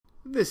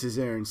This is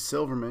Aaron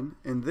Silverman,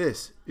 and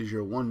this is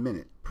your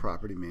 1-minute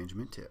property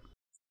management tip.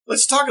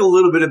 Let's talk a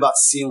little bit about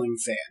ceiling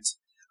fans.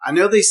 I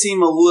know they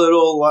seem a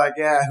little like,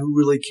 who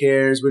really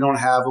cares? We don't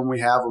have them,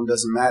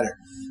 doesn't matter.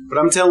 But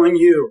I'm telling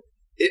you,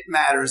 it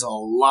matters a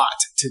lot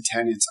to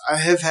tenants. I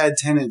have had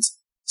tenants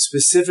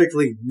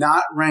specifically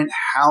not rent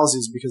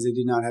houses because they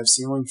did not have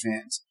ceiling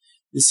fans.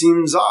 It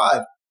seems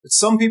odd, but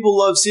some people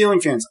love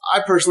ceiling fans.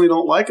 I personally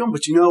don't like them,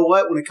 but you know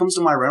what? When it comes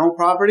to my rental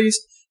properties,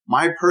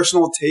 my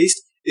personal taste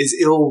is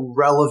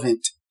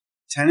irrelevant.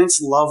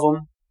 Tenants love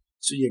them,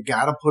 so you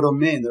gotta put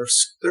them in.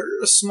 They're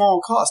a small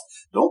cost.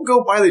 Don't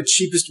go buy the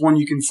cheapest one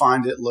you can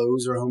find at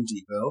Lowe's or Home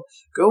Depot.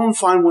 Go and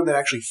find one that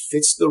actually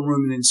fits the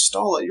room and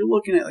install it. You're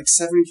looking at like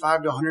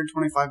 $75 to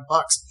 $125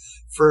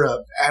 for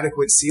an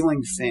adequate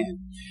ceiling fan.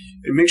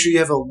 And make sure you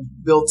have a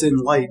built-in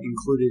light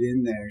included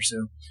in there.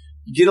 So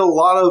you get a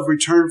lot of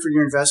return for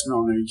your investment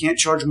on there. You can't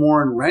charge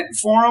more in rent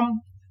for them,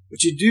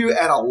 but you do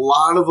add a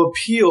lot of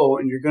appeal,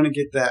 and you're going to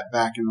get that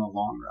back in the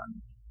long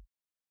run.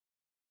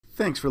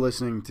 Thanks for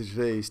listening to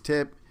today's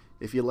tip.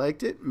 If you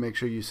liked it, make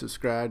sure you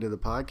subscribe to the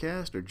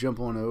podcast or jump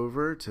on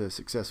over to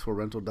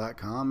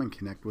successfulrental.com and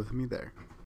connect with me there.